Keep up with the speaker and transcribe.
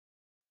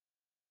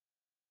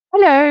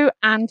Hello,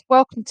 and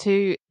welcome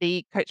to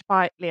the Coach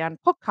by Leanne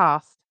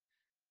podcast.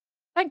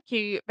 Thank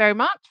you very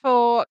much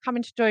for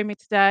coming to join me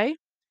today.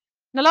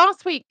 Now,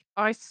 last week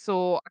I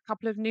saw a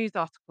couple of news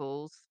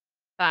articles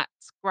that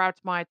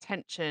grabbed my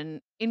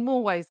attention in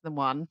more ways than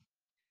one.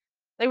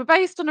 They were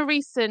based on a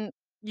recent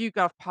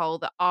YouGov poll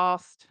that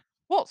asked,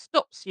 what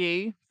stops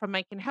you from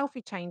making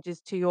healthy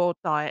changes to your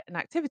diet and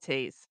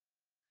activities?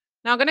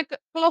 Now, I'm going to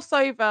gloss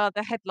over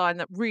the headline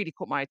that really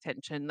caught my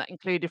attention, that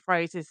included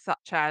phrases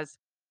such as,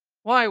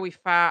 why are we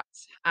fat?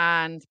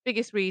 And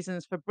biggest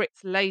reasons for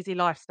Brits' lazy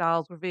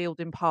lifestyles revealed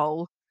in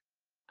poll.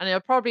 And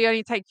it'll probably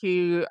only take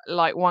you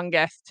like one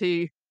guess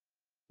to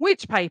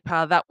which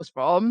paper that was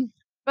from.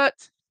 But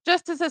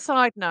just as a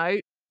side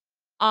note,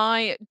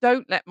 I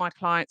don't let my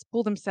clients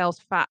call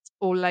themselves fat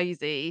or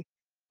lazy.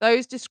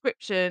 Those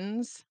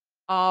descriptions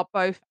are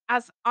both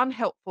as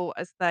unhelpful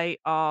as they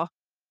are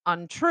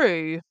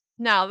untrue.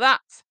 Now, that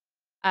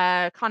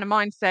kind of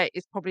mindset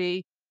is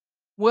probably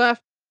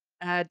worth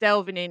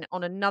delving in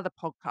on another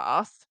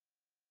podcast.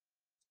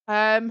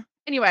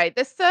 Anyway,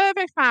 the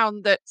survey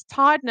found that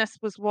tiredness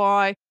was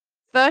why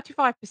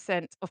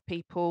 35% of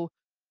people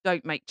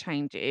don't make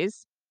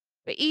changes,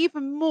 but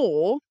even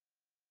more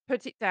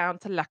put it down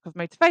to lack of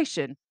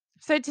motivation.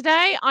 So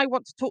today I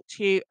want to talk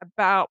to you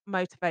about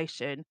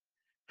motivation,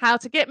 how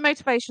to get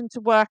motivation to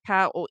work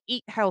out or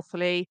eat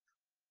healthily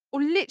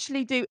or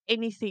literally do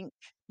anything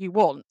you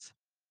want.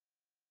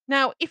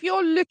 Now, if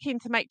you're looking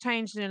to make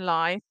changes in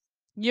life,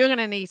 you're going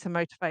to need some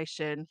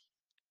motivation.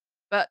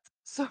 But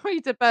sorry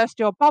to burst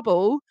your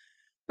bubble,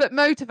 but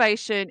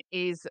motivation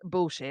is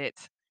bullshit.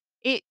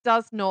 It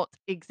does not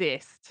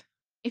exist.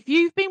 If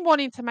you've been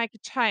wanting to make a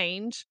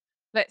change,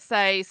 let's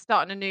say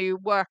starting a new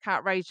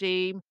workout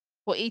regime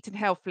or eating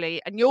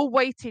healthily, and you're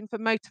waiting for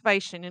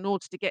motivation in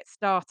order to get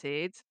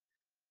started,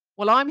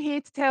 well, I'm here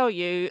to tell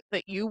you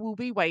that you will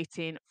be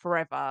waiting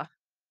forever. Have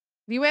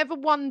you ever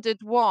wondered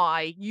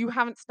why you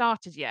haven't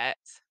started yet?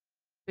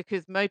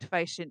 Because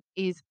motivation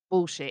is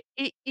bullshit.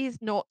 It is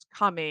not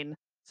coming.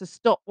 So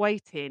stop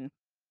waiting.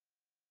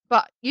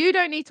 But you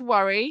don't need to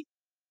worry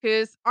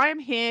because I am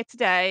here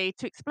today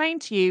to explain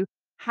to you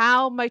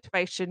how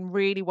motivation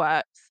really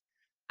works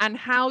and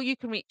how you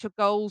can reach your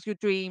goals, your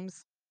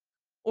dreams,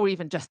 or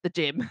even just the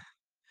gym.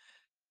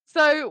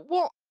 So,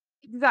 what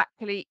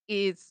exactly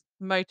is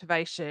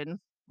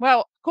motivation?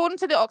 Well, according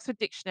to the Oxford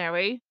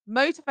Dictionary,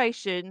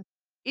 motivation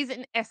is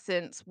in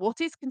essence what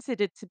is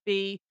considered to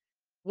be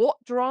what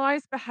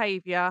drives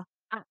behavior,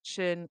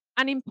 action,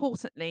 and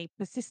importantly,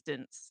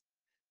 persistence.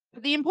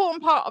 But the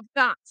important part of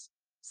that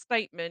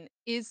statement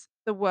is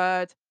the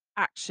word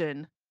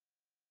action.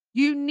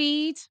 You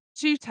need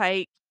to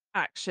take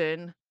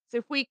action. So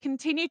if we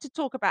continue to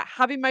talk about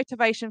having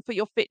motivation for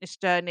your fitness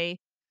journey,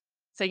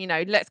 so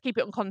let's keep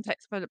it on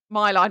context for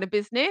my line of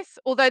business.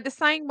 Although the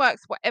saying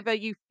works whatever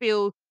you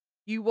feel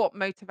you want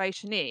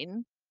motivation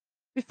in,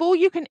 before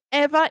you can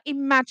ever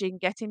imagine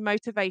getting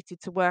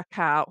motivated to work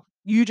out,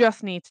 you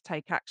just need to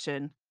take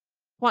action.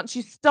 Once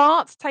you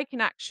start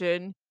taking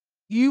action,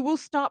 you will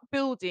start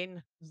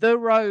building the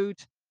road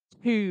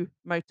to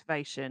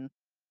motivation.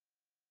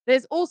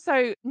 There's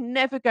also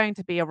never going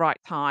to be a right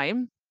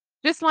time.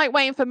 Just like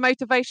waiting for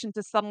motivation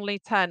to suddenly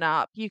turn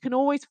up, you can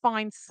always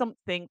find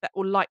something that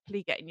will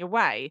likely get in your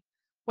way.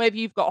 Whether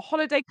you've got a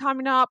holiday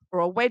coming up, or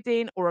a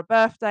wedding, or a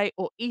birthday,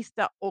 or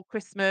Easter, or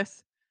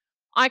Christmas,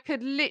 I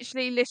could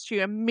literally list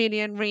you a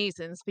million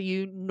reasons for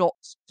you not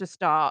to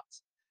start.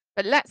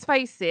 But let's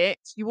face it,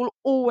 you will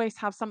always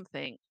have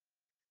something.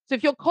 So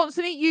if you're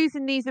constantly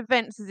using these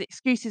events as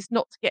excuses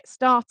not to get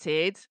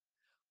started,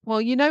 well,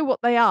 you know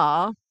what they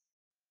are?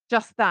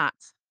 Just that.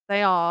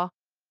 They are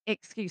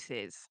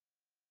excuses.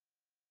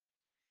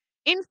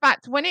 In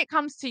fact, when it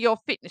comes to your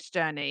fitness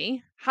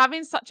journey,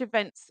 having such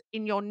events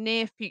in your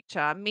near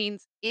future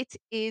means it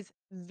is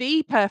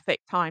the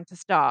perfect time to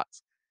start.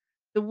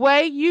 The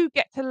way you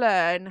get to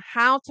learn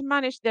how to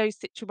manage those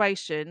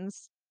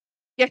situations,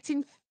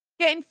 getting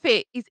getting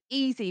fit is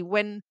easy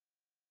when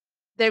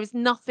there is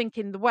nothing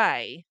in the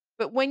way.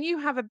 But when you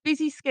have a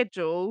busy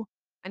schedule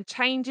and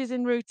changes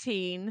in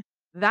routine,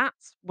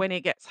 that's when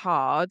it gets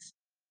hard.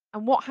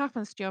 And what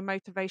happens to your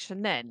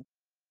motivation then?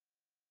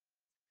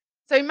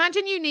 So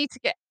imagine you need to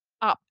get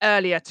up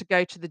earlier to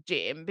go to the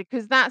gym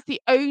because that's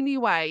the only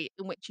way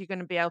in which you're going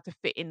to be able to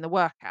fit in the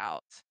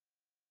workout.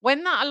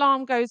 When that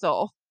alarm goes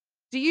off,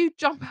 do you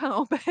jump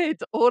out of bed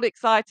all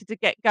excited to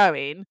get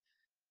going?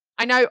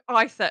 I know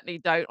I certainly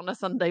don't on a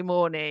Sunday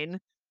morning.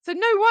 So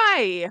no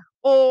way.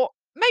 Or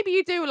maybe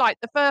you do like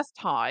the first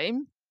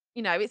time,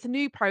 it's a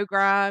new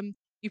program,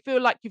 you feel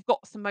like you've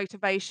got some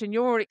motivation,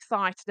 you're all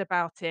excited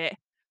about it.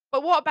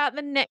 But what about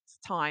the next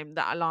time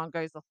that alarm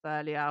goes off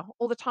earlier?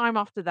 Or the time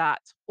after that?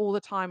 Or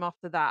the time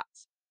after that?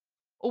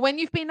 Or when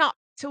you've been up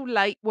till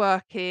late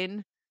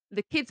working,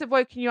 the kids have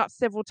woken you up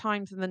several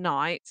times in the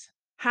night.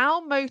 How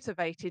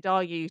motivated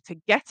are you to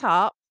get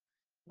up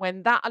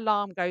when that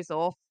alarm goes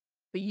off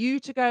for you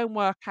to go and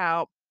work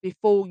out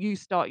before you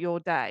start your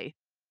day?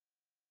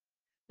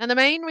 And the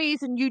main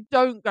reason you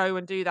don't go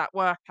and do that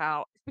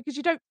workout is because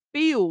you don't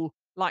feel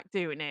like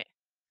doing it.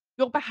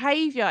 Your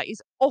behavior is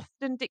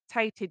often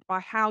dictated by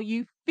how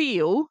you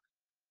feel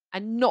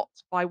and not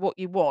by what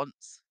you want.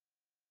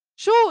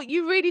 Sure,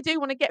 you really do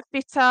want to get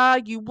fitter,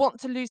 you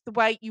want to lose the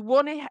weight, you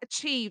want to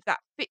achieve that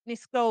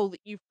fitness goal that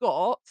you've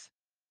got.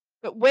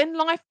 But when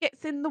life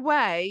gets in the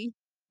way,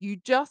 you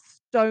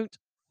just don't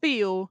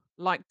feel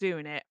like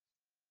doing it.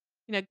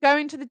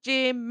 Going to the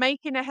gym,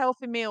 making a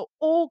healthy meal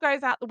all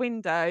goes out the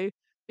window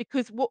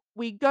because what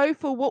we go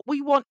for what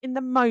we want in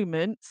the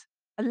moment,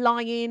 a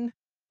lie-in,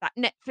 that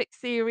Netflix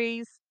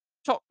series,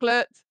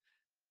 chocolate,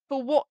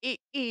 for what it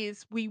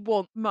is we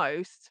want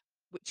most,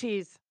 which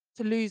is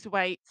to lose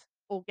weight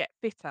or get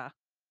fitter.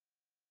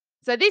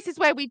 So this is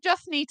where we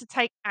just need to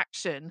take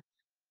action.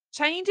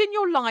 Changing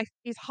your life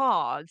is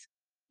hard.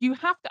 You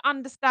have to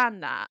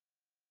understand that.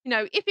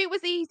 If it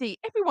was easy,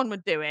 everyone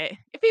would do it.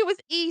 If it was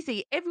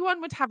easy,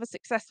 everyone would have a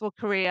successful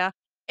career.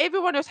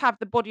 Everyone would have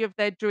the body of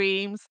their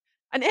dreams,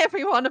 and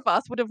every one of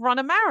us would have run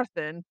a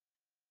marathon.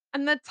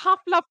 And the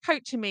tough love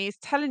coach in me is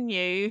telling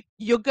you,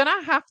 you're going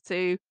to have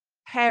to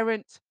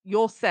parent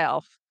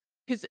yourself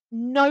because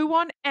no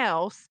one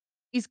else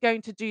is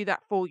going to do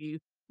that for you.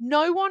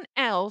 No one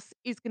else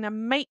is going to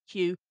make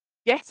you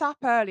get up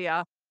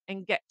earlier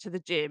and get to the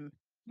gym.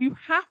 You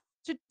have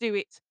to do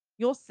it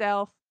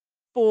yourself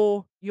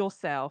for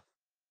yourself.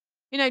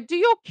 Do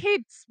your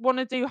kids want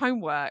to do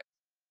homework?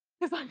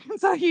 Because I can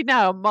tell you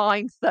now,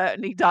 mine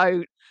certainly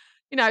don't.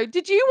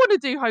 Did you want to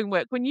do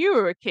homework when you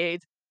were a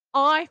kid?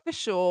 I for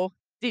sure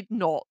did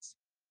not.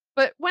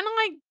 But when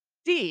I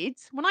did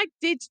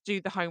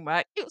do the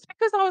homework, it was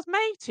because I was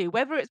made to,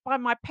 whether it's by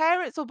my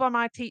parents or by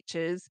my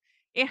teachers,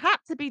 it had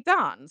to be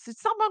done. So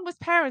someone was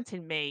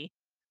parenting me.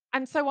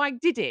 And so I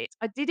did it.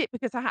 I did it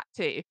because I had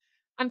to.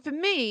 And for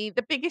me,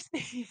 the biggest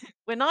thing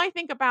when I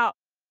think about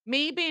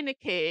me being a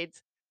kid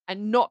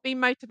and not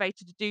being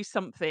motivated to do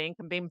something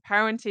and being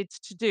parented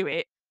to do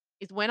it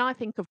is when I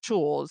think of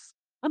chores.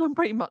 And I'm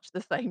pretty much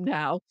the same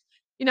now.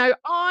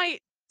 I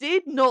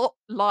did not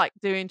like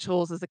doing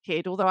chores as a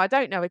kid, although I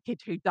don't know a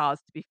kid who does,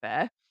 to be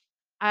fair.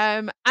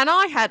 And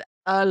I had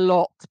a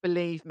lot,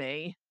 believe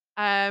me.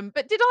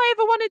 But did I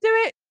ever want to do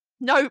it?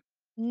 Nope,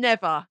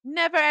 never.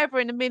 Never ever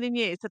in a million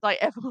years did I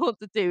ever want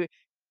to do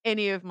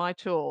any of my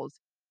chores.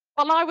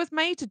 Well, I was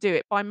made to do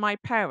it by my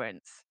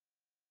parents.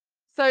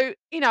 So,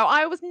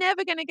 I was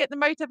never going to get the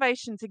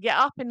motivation to get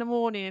up in the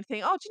morning and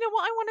think, oh, do you know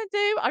what I want to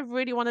do? I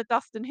really want to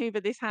dust and hoover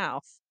this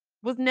house.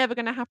 Was never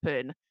going to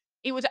happen.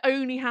 It would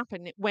only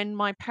happen when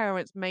my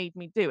parents made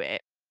me do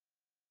it.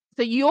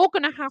 So you're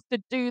going to have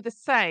to do the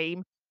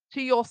same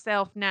to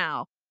yourself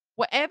now,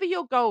 whatever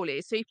your goal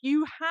is. So if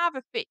you have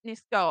a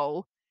fitness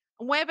goal,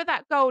 and whether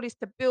that goal is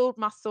to build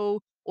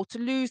muscle or to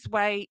lose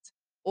weight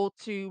or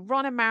to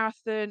run a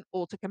marathon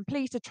or to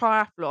complete a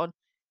triathlon,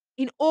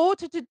 in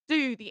order to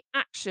do the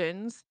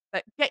actions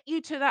that get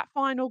you to that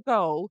final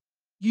goal,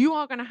 you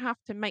are going to have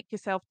to make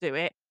yourself do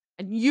it.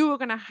 And you are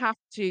going to have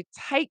to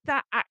take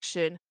that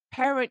action,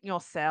 parent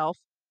yourself,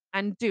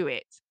 and do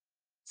it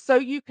so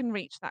you can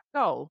reach that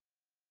goal.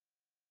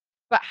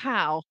 But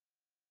how?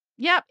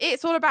 Yep,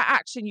 it's all about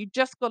action. You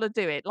just got to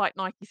do it, like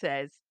Nike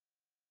says.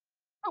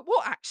 But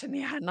what action,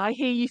 Leanne? I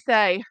hear you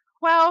say.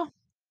 Well,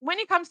 when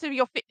it comes to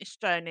your fitness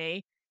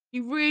journey,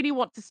 you really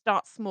want to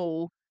start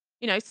small.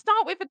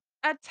 Start with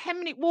a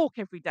 10-minute walk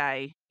every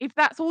day. If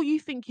that's all you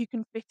think you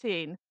can fit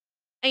in,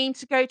 aim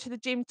to go to the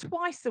gym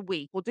twice a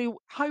week or do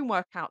home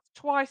workouts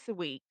twice a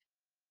week.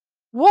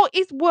 What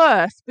is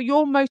worse for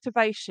your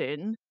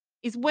motivation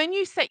is when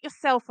you set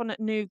yourself on a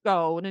new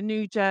goal and a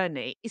new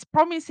journey, is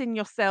promising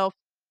yourself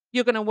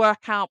you're going to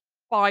work out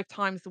 5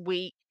 times a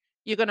week,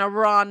 you're going to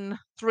run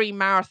 3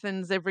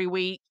 marathons every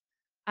week,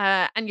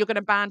 and you're going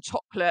to ban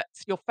chocolate,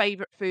 your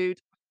favorite food,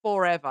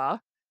 forever,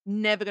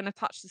 never going to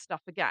touch the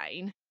stuff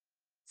again.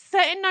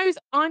 Setting those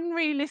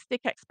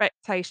unrealistic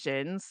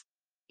expectations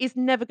is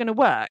never going to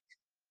work.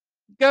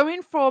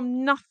 Going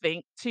from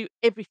nothing to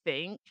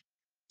everything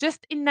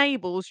just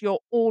enables your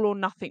all or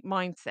nothing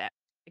mindset.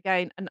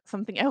 Again, and that's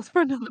something else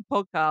for another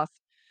podcast.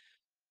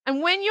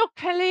 And when you're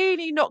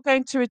clearly not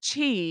going to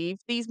achieve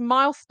these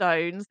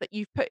milestones that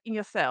you've put in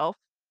yourself,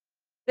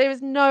 there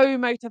is no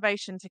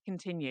motivation to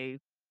continue.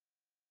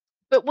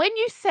 But when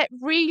you set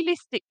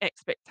realistic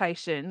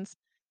expectations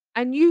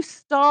and you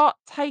start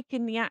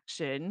taking the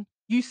action,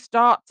 you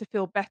start to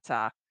feel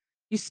better.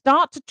 You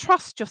start to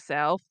trust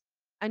yourself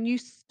and you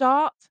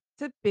start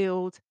to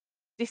build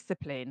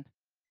discipline.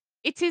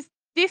 It is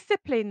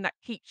discipline that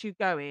keeps you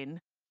going.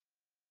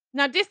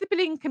 Now,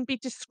 discipline can be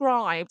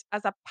described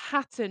as a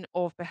pattern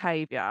of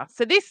behavior.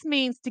 So, this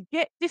means to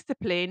get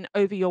discipline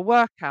over your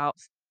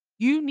workouts,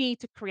 you need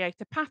to create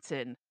a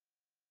pattern.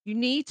 You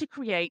need to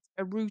create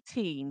a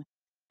routine.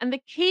 And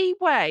the key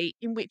way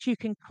in which you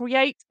can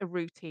create a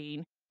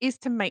routine is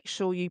to make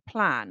sure you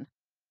plan.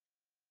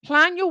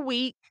 Plan your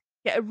week,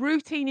 get a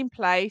routine in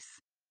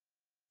place.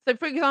 So,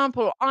 for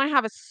example, I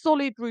have a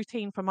solid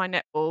routine for my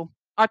netball.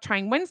 I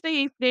train Wednesday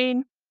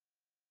evening,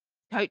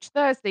 coach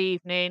Thursday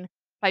evening,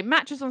 play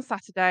matches on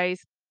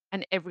Saturdays,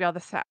 and every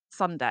other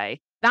Sunday.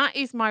 That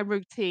is my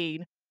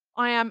routine.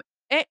 I am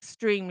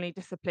extremely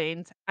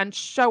disciplined and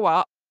show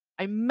up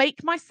I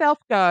make myself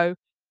go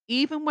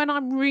even when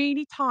I'm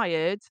really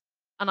tired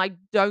and I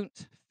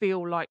don't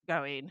feel like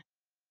going.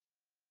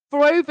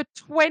 For over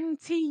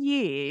 20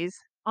 years,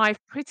 I've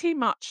pretty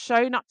much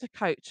shown up to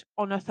coach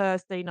on a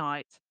Thursday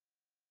night.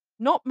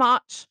 Not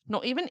much,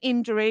 not even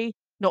injury,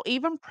 not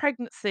even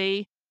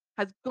pregnancy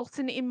has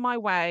gotten in my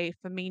way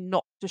for me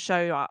not to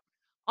show up.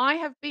 I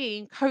have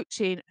been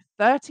coaching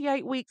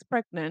 38 weeks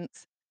pregnant.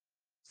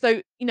 So,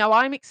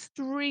 I'm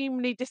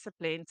extremely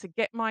disciplined to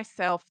get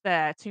myself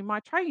there to my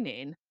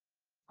training.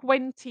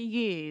 20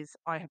 years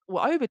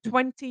over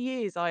 20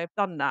 years I have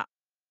done that.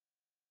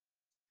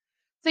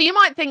 So you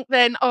might think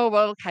then, oh,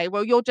 well, okay,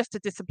 well, you're just a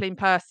disciplined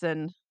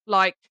person.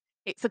 Like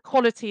it's a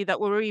quality that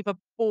we're either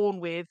born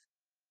with,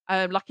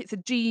 like it's a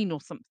gene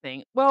or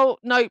something. Well,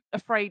 no,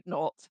 afraid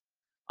not.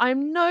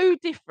 I'm no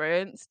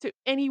different to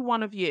any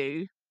one of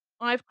you.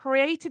 I've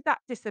created that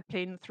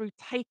discipline through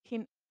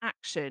taking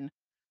action,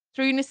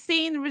 through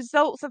seeing the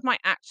results of my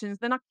actions.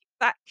 That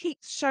that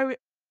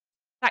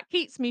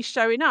keeps me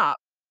showing up.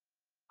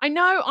 I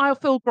know I'll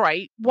feel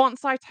great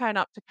once I turn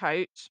up to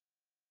coach.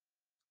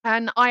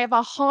 And I have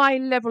a high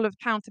level of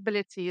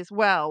accountability as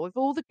well with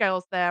all the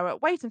girls there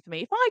waiting for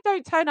me. If I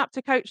don't turn up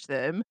to coach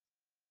them,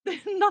 then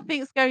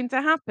nothing's going to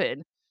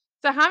happen.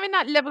 So having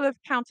that level of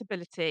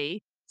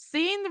accountability,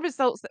 seeing the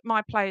results that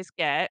my players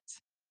get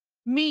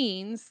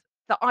means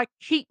that I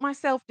keep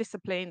myself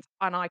disciplined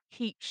and I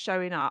keep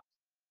showing up.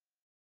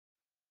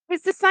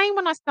 It's the same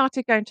when I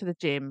started going to the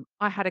gym.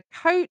 I had a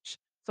coach,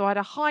 so I had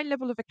a high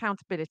level of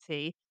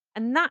accountability,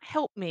 and that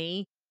helped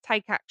me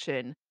take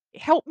action.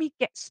 It helped me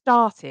get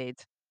started.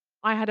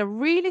 I had a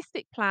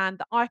realistic plan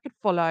that I could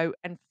follow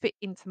and fit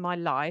into my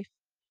life.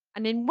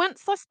 And then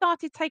once I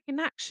started taking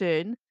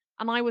action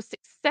and I was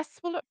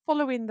successful at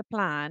following the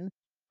plan,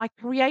 I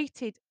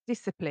created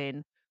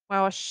discipline where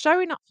I was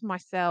showing up for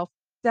myself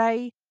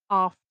day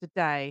after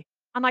day.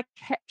 And I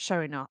kept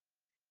showing up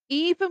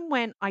even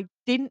when I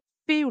didn't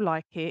feel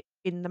like it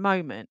in the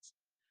moment.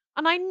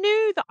 And I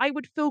knew that I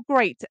would feel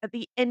great at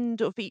the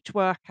end of each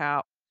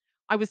workout.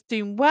 I was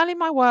doing well in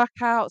my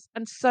workouts,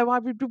 and so I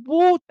would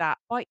reward that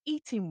by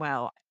eating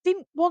well. I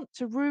didn't want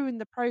to ruin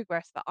the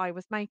progress that I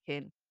was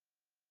making.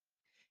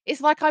 It's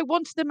like I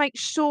wanted to make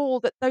sure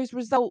that those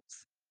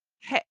results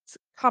kept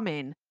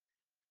coming.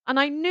 And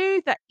I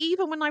knew that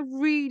even when I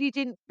really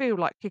didn't feel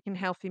like cooking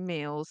healthy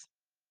meals,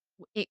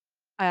 it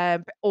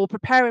or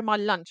preparing my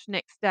lunch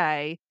next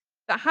day,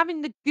 that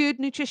having the good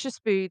nutritious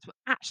foods will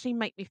actually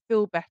make me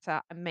feel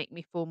better and make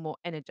me feel more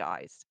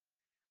energized.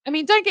 I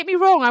mean, don't get me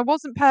wrong, I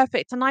wasn't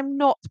perfect and I'm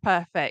not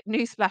perfect.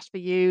 Newsflash for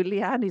you,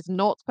 Leanne is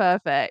not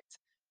perfect.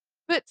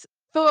 But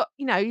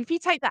if you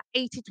take that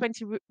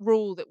 80/20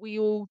 rule that we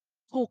all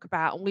talk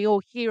about and we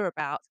all hear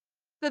about,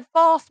 the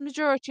vast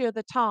majority of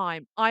the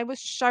time, I was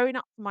showing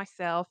up for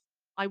myself,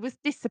 I was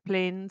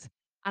disciplined,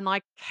 and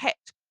I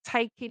kept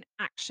taking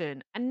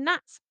action. And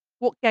that's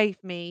what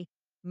gave me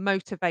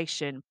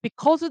motivation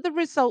because of the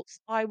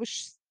results I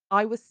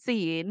was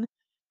seeing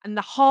and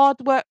the hard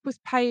work was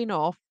paying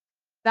off.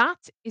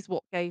 That is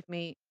what gave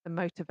me the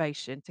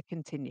motivation to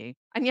continue.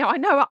 And I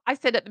know I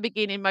said at the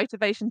beginning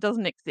motivation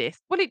doesn't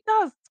exist. Well, it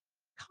does,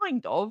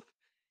 kind of.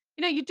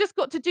 You just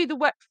got to do the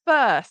work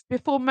first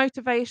before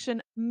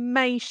motivation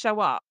may show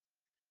up.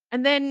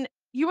 And then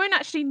you won't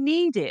actually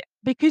need it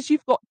because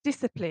you've got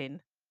discipline.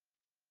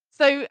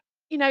 So,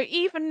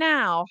 even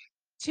now,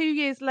 2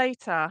 years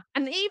later,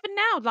 and even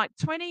now, like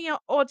 20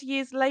 odd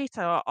years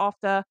later,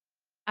 after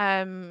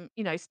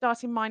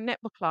starting my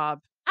netball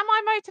club. Am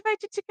I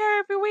motivated to go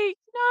every week?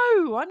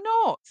 No, I'm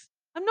not.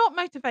 I'm not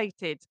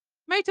motivated.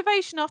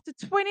 Motivation after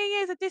 20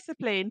 years of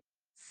discipline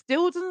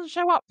still doesn't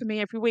show up for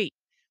me every week.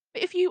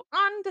 But if you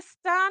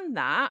understand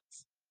that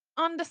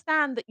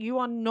you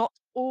are not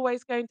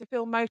always going to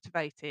feel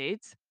motivated,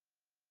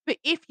 but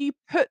if you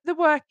put the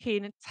work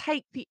in and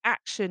take the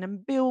action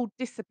and build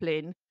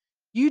discipline,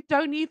 you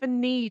don't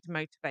even need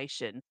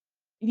motivation.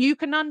 You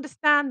can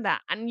understand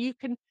that and you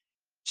can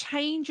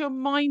change your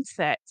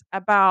mindset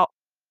about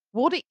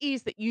what it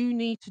is that you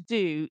need to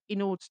do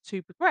in order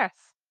to progress.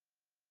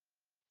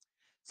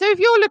 So, if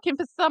you're looking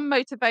for some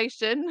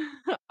motivation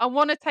and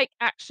want to take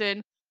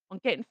action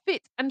on getting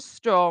fit and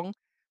strong,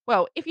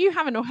 well, if you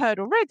haven't heard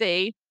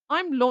already,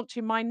 I'm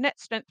launching my Net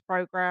Strength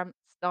program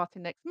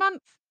starting next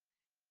month.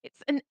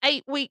 It's an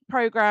 8-week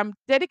program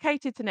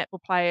dedicated to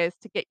netball players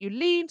to get you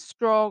lean,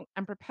 strong,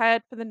 and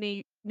prepared for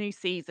the new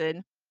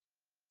season.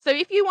 So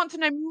if you want to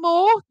know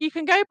more, you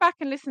can go back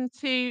and listen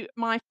to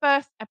my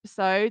first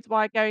episode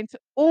where I go into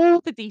all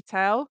the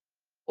detail,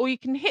 or you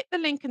can hit the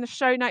link in the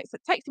show notes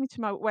that takes me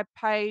to my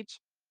webpage,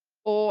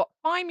 or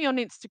find me on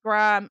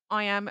Instagram.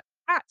 I am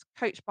at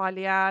Coach by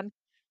Leanne,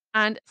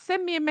 and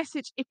send me a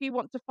message if you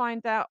want to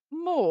find out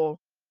more.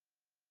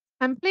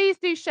 And please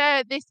do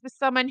share this with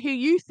someone who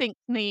you think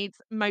needs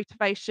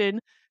motivation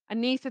and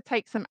needs to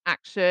take some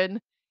action.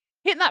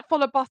 Hit that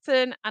follow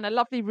button, and a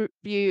lovely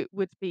review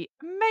would be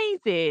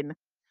amazing.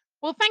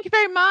 Well, thank you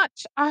very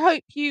much. I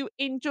hope you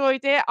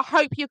enjoyed it. I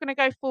hope you're going to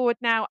go forward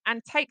now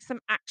and take some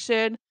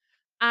action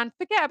and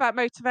forget about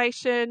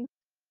motivation.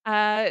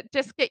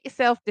 Just get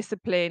yourself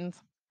disciplined,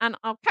 and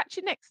I'll catch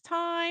you next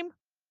time.